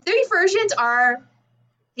 The 3 versions are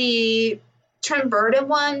the Tim Burton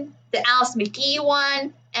one, the Alice McGee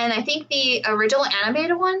one, and I think the original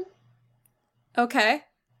animated one. Okay.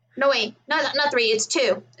 No, wait. Not 3. It's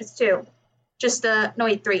 2. It's 2. Just, no,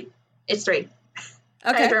 wait, 3. It's 3.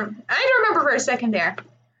 Okay. I had to remember for a second there.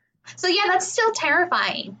 So, yeah, that's still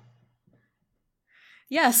terrifying.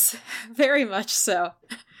 Yes, very much so.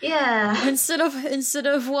 Yeah. Instead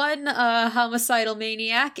of one homicidal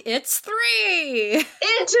maniac, it's 3!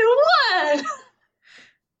 Into 1!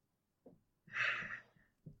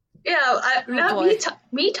 Yeah,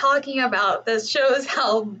 me talking about this shows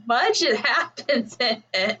how much it happens in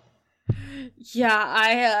it. Yeah,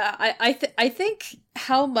 I think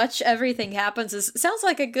how much everything happens sounds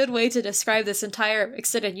like a good way to describe this entire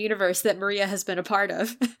extended universe that Maria has been a part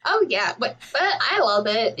of. Oh yeah, but I love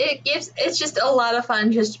it. It's just a lot of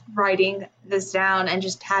fun just writing this down and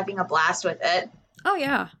just having a blast with it. Oh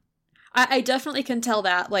yeah. I definitely can tell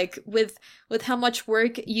that, like, with how much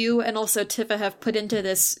work you and also Tifa have put into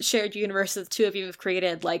this shared universe that the two of you have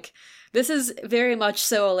created. Like, this is very much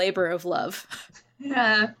so a labor of love.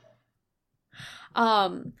 Yeah.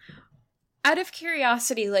 Out of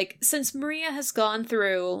curiosity, like, since Maria has gone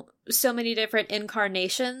through so many different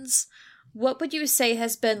incarnations, what would you say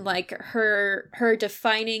has been, like, her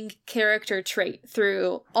defining character trait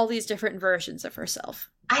through all these different versions of herself?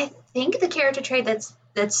 I think the character trait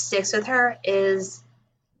that sticks with her is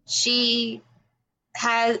she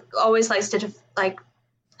always likes to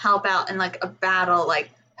help out in like a battle. Like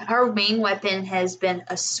her main weapon has been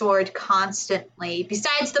a sword constantly.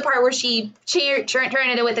 Besides the part where she turned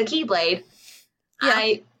it with a keyblade.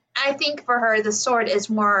 Yeah. I think for her the sword is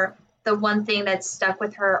more the one thing that's stuck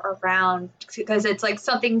with her around because it's like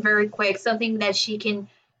something very quick, something that she can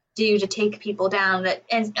do to take people down.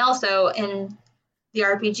 And also in the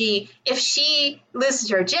RPG, if she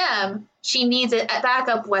loses her gem, she needs a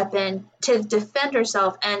backup weapon to defend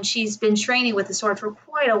herself, and she's been training with the sword for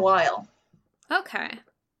quite a while.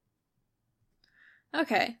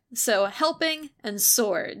 Okay, so helping and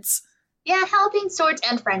swords. Yeah, helping, swords,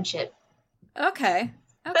 and friendship. Okay.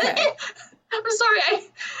 I'm sorry,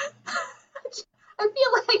 I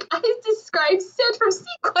feel like I described Sid from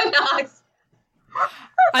Sequinox.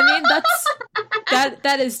 I mean,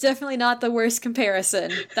 that is definitely not the worst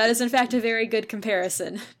comparison. That is, in fact, a very good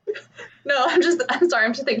comparison. No, I'm sorry,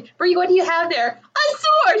 I'm just thinking, Brie, what do you have there? A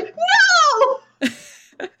sword!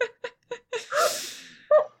 No!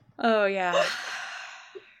 Oh, yeah.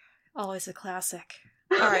 Always a classic.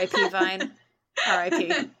 R.I.P. Vine.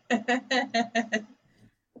 R.I.P.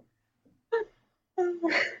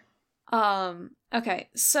 Okay,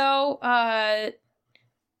 so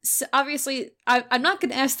obviously, I'm not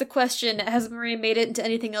going to ask the question, has Maria made it into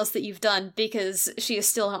anything else that you've done, because she is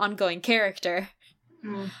still an ongoing character.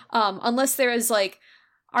 Unless there is, like,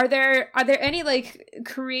 are there any, like,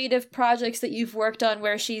 creative projects that you've worked on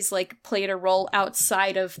where she's, like, played a role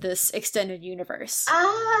outside of this extended universe?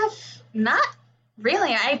 Not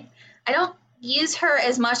really. I don't use her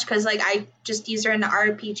as much because, like, I just use her in the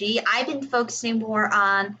RPG. I've been focusing more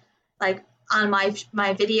on, like, on my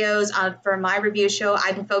videos for my review show.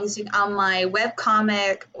 I've been focusing on my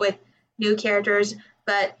webcomic with new characters,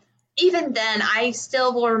 but even then, I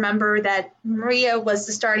still will remember that Maria was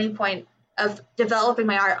the starting point of developing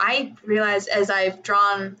my art. I realized as I've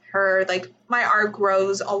drawn her, like, my art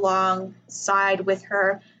grows alongside with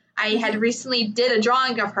her. I had recently did a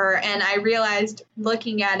drawing of her, and I realized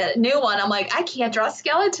looking at a new one, I'm like, I can't draw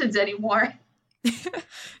skeletons anymore.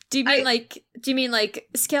 Do you mean like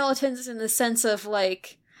skeletons in the sense of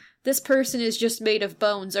like this person is just made of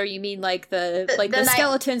bones, or you mean like the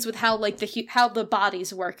skeletons with how like how the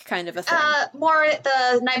bodies work kind of a thing? More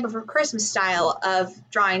the Night Before Christmas style of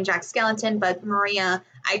drawing Jack Skellington, but Maria,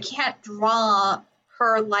 I can't draw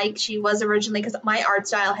her like she was originally because my art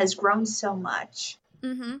style has grown so much.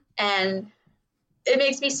 Mm-hmm. And it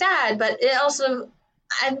makes me sad, but it also,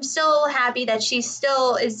 I'm still happy that she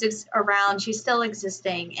still is around, she's still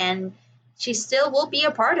existing, and she still will be a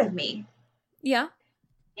part of me. Yeah.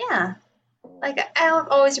 Yeah. Like, I'll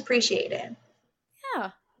always appreciate it. Yeah.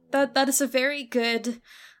 That is a very good,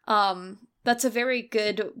 that's a very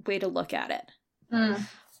good way to look at it.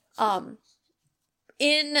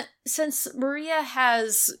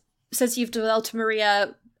 Since you've developed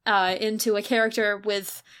Maria into a character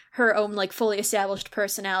with her own like fully established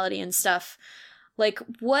personality and stuff, like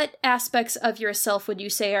what aspects of yourself would you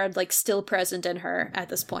say are like still present in her at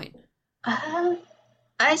this point?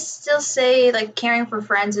 I still say like caring for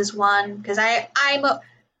friends is one, because I'm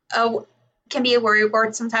can be a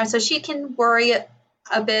worrywart sometimes, so she can worry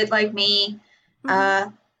a bit like me.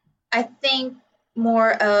 I think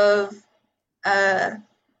more of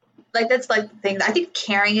like that's like the thing. I think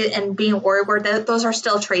caring and being a worrywart, those are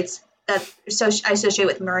still traits that I associate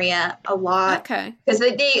with Maria a lot. Okay, because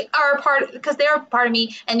they are part of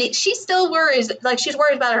me, and she still worries. Like, she's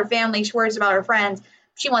worried about her family, she worries about her friends.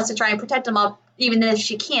 She wants to try and protect them all, even if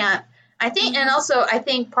she can't. I think, and also I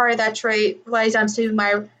think part of that trait lies onto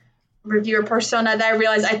my reviewer persona that I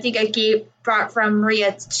realized I think I brought from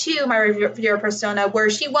Maria to my reviewer persona, where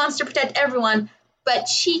she wants to protect everyone, but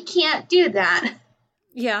she can't do that.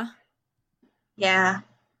 Yeah. Yeah.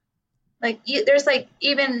 Like, there's like,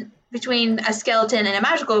 even between a skeleton and a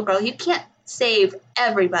magical girl, you can't save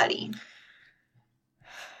everybody.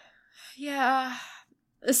 Yeah.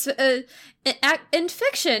 In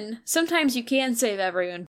fiction, sometimes you can save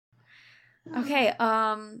everyone. Okay,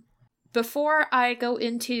 before I go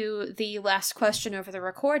into the last question over the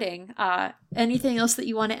recording, anything else that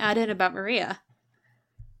you want to add in about Maria?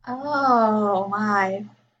 Oh, my.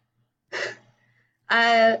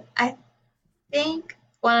 I think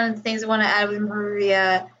one of the things I want to add with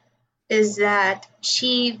Maria is that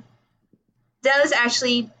she does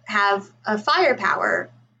actually have a fire power.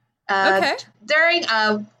 Okay. During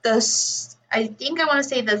I think I want to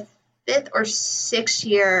say the 5th or 6th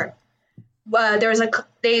year, there was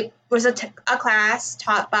a class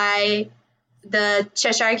taught by the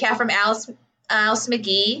Cheshire Cat from Alice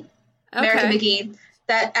McGee, American McGee,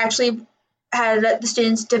 that actually had the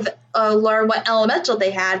students learn what elemental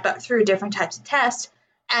they had, but through different types of tests.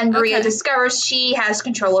 And Maria discovers she has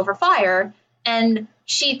control over fire, and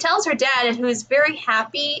she tells her dad, who is very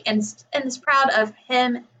happy and is proud of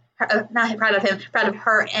him. Proud of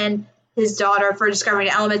her and his daughter for discovering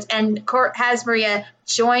the elements, and has Maria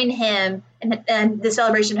join him in the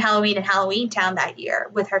celebration of Halloween in Halloween Town that year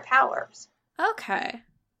with her powers. Okay.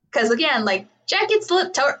 Because again, like, Jack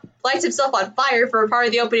lights himself on fire for a part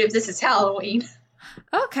of the opening of This Is Halloween.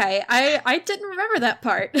 Okay, I didn't remember that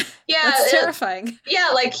part. Yeah, that's terrifying. Yeah,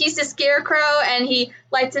 like, he's a scarecrow and he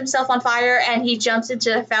lights himself on fire and he jumps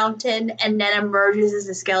into a fountain and then emerges as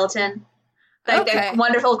a skeleton. Like, that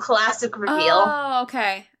wonderful classic reveal. Oh,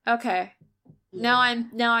 okay. Okay. Now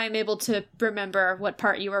I'm able to remember what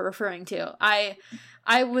part you were referring to.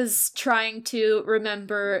 I was trying to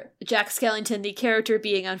remember Jack Skellington, the character,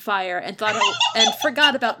 being on fire, and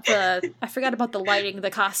forgot about the lighting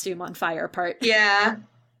the costume on fire part. Yeah.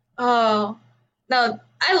 Oh no,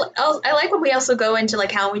 I like when we also go into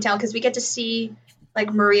like Halloween Town, because we get to see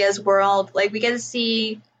like Maria's world. Like, we get to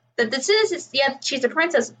see that she's a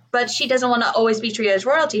princess, but she doesn't want to always be treated as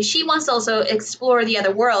royalty. She wants to also explore the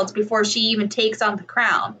other worlds before she even takes on the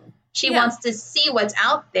crown. She wants to see what's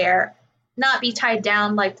out there, not be tied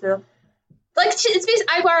down I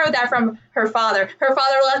borrowed that from her father. Her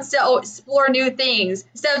father wants to explore new things.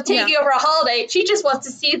 Instead of taking over a holiday, she just wants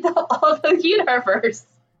to see all the universe.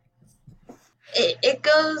 It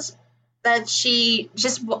goes that she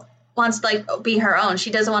just wants to like be her own.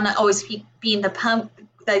 She doesn't want to always be in the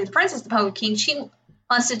princess, the Pumpkin King. She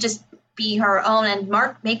wants to just be her own and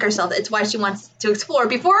make herself. It's why she wants to explore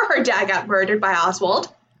before her dad got murdered by Oswald.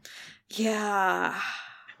 Yeah.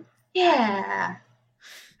 Yeah.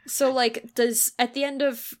 So, like, does at the end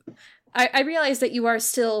of, I realize that you are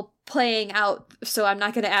still playing out, so I'm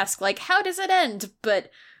not going to ask, like, how does it end? But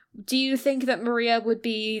do you think that Maria would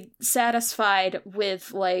be satisfied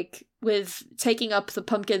with, like, with taking up the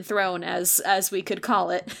pumpkin throne, as we could call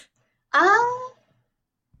it?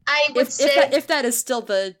 I would say if that is still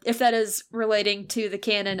if that is relating to the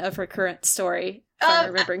canon of her current story, if I'm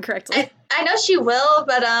remembering correctly. I know she will,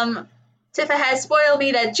 but Tifa has spoiled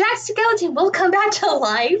me that Jack Skellington will come back to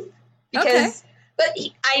life because, but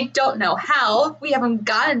I don't know how. We haven't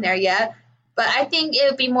gotten there yet. But I think it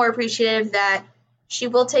would be more appreciative that she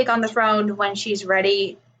will take on the throne when she's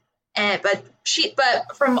ready. But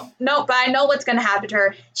I know what's going to happen to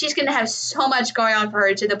her. She's going to have so much going on for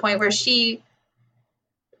her to the point where she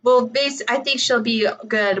will I think she'll be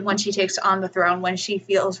good when she takes on the throne when she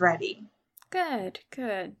feels ready. Good.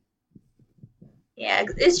 Yeah,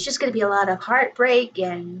 it's just going to be a lot of heartbreak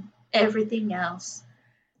and everything else.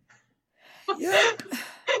 Yep.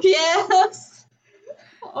 Yes.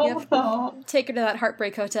 Oh, no. Take her to that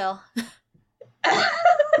heartbreak hotel.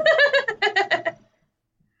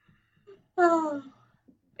 Oh,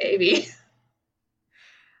 maybe.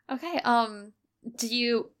 Okay,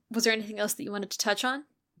 was there anything else that you wanted to touch on?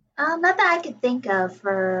 Not that I could think of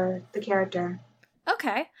for the character.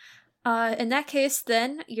 Okay. In that case,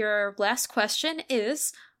 then, your last question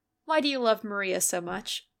is, why do you love Maria so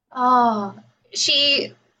much? Oh,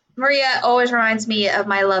 Maria always reminds me of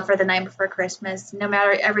my love for The Night Before Christmas. No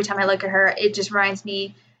matter, every time I look at her, it just reminds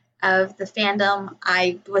me of the fandom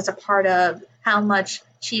I was a part of, how much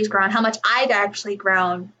she's grown, how much I've actually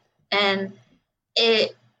grown. And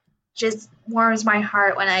it just warms my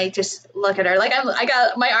heart when I just look at her. Like, I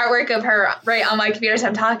got my artwork of her right on my computer as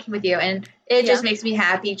I'm talking with you, and it just makes me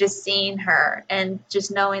happy just seeing her and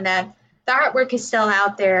just knowing that the artwork is still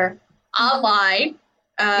out there online.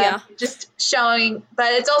 Just showing,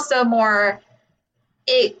 but it's also more,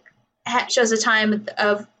 it shows a time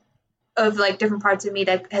of like different parts of me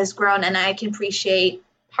that has grown, and I can appreciate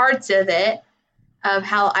parts of it, of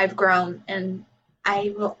how I've grown, and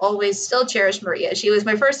I will always still cherish Maria. She was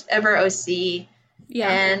my first ever OC,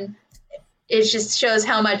 and it just shows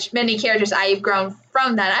how many characters I've grown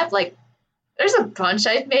from that. There's a bunch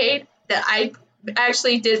I've made that I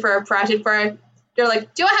actually did for a project where they're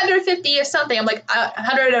like, do 150 of something. I'm like,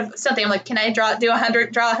 100 of something. I'm like, can I draw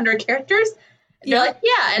 100 characters? And they're like,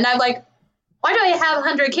 yeah. And I'm like, why do I have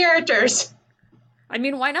 100 characters? I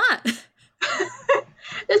mean, why not?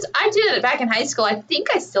 I did it back in high school. I think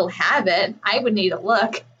I still have it. I would need to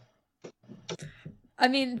look. I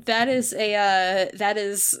mean, that is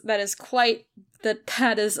quite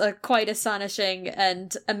a quite astonishing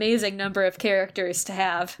and amazing number of characters to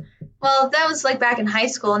have. Well, that was like back in high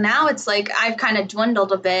school. Now it's like I've kind of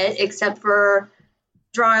dwindled a bit, except for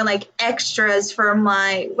drawing like extras for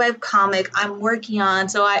my webcomic I'm working on.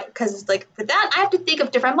 So because like for that, I have to think of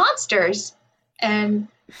different monsters, and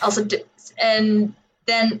also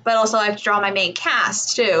but also I have to draw my main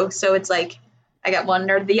cast too. So it's like I got one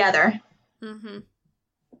or the other. Mm-hmm.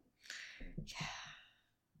 Yeah.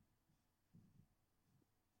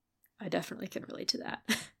 I definitely can relate to that.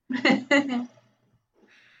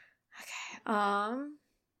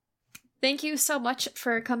 Thank you so much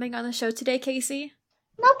for coming on the show today, Casey.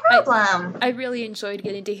 No problem. I really enjoyed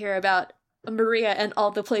getting to hear about Maria and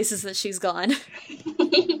all the places that she's gone.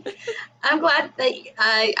 I'm glad that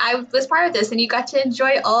I was part of this and you got to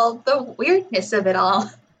enjoy all the weirdness of it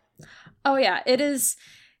all. Oh yeah, it is.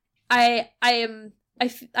 I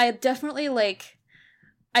definitely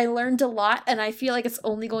I learned a lot, and I feel like it's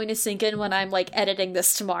only going to sink in when I'm editing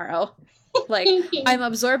this tomorrow. I'm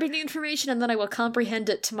absorbing the information, and then I will comprehend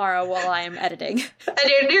it tomorrow while I am editing. And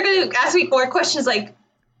you're going to ask me more questions like,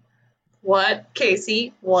 what,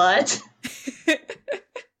 Casey? What?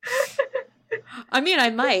 I mean, I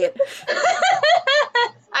might.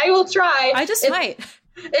 I will try. I just might.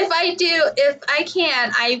 If I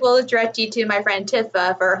can, I will direct you to my friend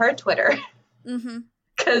Tifa for her Twitter. Mm-hmm.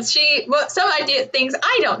 Because some things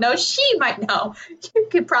I don't know, she might know. You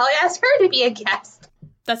could probably ask her to be a guest.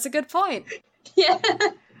 That's a good point. Yeah.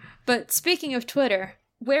 But speaking of Twitter,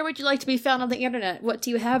 where would you like to be found on the internet? What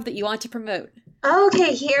do you have that you want to promote?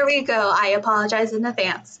 Okay, here we go. I apologize in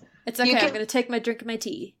advance. It's okay. I'm going to take my drink of my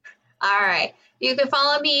tea. All right. You can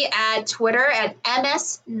follow me at Twitter at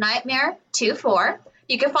MSNightmare24.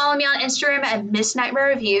 You can follow me on Instagram at Miss Nightmare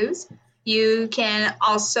Reviews. You can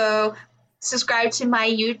also subscribe to my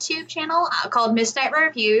YouTube channel called Miss Nightmare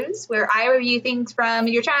Reviews, where I review things from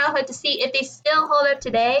your childhood to see if they still hold up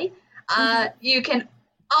today. You can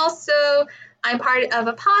also I'm part of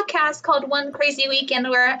a podcast called One Crazy Weekend,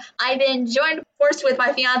 where I've been forced with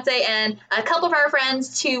my fiance and a couple of our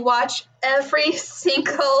friends to watch every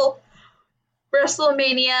single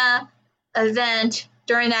WrestleMania event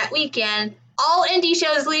during that weekend. All indie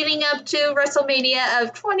shows leading up to WrestleMania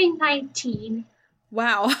of 2019.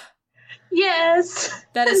 Wow. Yes.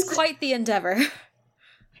 That is quite the endeavor.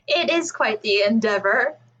 It is quite the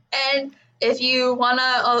endeavor. And if you want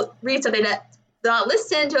to read something that not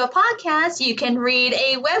listen to a podcast, you can read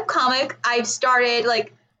a webcomic I've started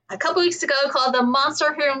like a couple weeks ago called The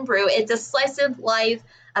Monster Homebrew. It's a slice of life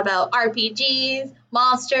about RPGs,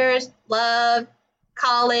 monsters, love,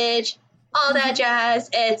 college, all that jazz.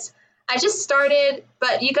 I just started,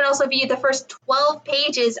 but you can also view the first 12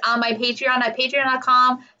 pages on my Patreon at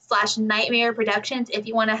patreon.com/Nightmare Productions if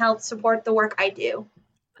you want to help support the work I do.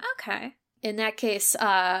 Okay. In that case,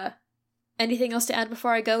 anything else to add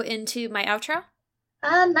before I go into my outro?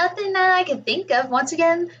 Nothing that I can think of. Once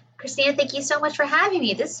again, Christina, thank you so much for having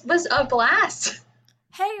me. This was a blast.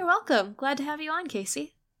 Hey, you're welcome. Glad to have you on,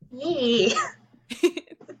 Casey. Yay.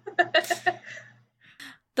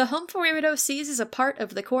 The Home for Wayward OCs is a part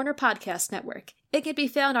of the Corner Podcast Network. It can be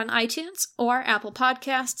found on iTunes or Apple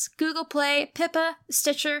Podcasts, Google Play, Pippa,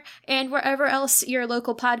 Stitcher, and wherever else your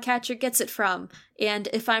local podcatcher gets it from. And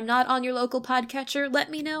if I'm not on your local podcatcher, let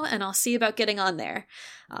me know and I'll see about getting on there.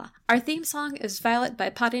 Our theme song is Violet by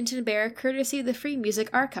Poddington Bear, courtesy of the Free Music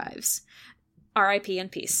Archives. R.I.P. and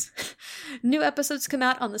peace. New episodes come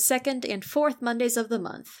out on the 2nd and 4th Mondays of the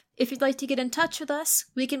month. If you'd like to get in touch with us,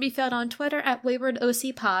 we can be found on Twitter at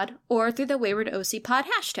WaywardOCPod or through the WaywardOCPod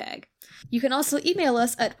hashtag. You can also email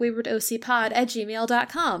us at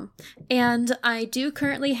waywardocpod@gmail.com. And I do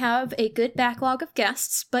currently have a good backlog of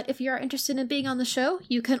guests, but if you are interested in being on the show,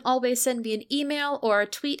 you can always send me an email or a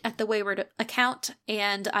tweet at the Wayward account,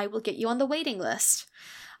 and I will get you on the waiting list.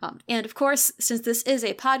 And of course, since this is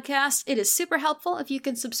a podcast, it is super helpful if you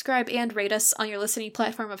can subscribe and rate us on your listening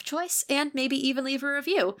platform of choice, and maybe even leave a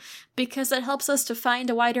review, because that helps us to find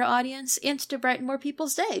a wider audience and to brighten more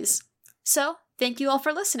people's days. So, thank you all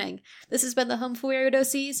for listening. This has been the Home for Wayward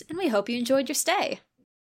OCs, and we hope you enjoyed your stay.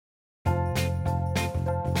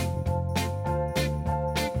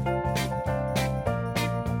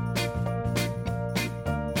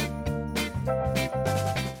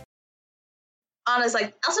 Anna's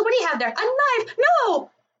like, Elsa, what do you have there? A knife! No!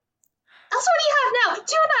 Elsa, what do you have now?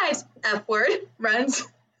 2 knives! F word. Runs.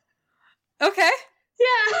 Okay.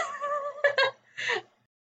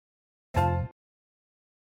 Yeah.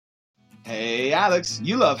 Hey, Alex,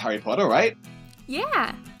 you love Harry Potter, right?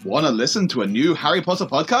 Yeah. Want to listen to a new Harry Potter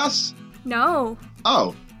podcast? No.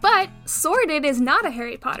 Oh. But Sorted is not a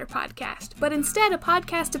Harry Potter podcast, but instead a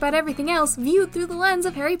podcast about everything else viewed through the lens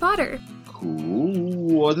of Harry Potter.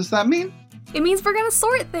 Cool. What does that mean? It means we're gonna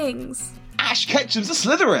sort things. Ash Ketchum's a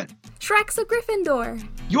Slytherin. Shrek's a Gryffindor.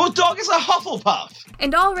 Your dog is a Hufflepuff.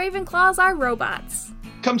 And all Ravenclaws are robots.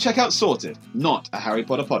 Come check out Sorted, not a Harry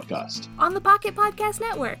Potter podcast. On the Pocket Podcast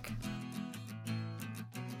Network.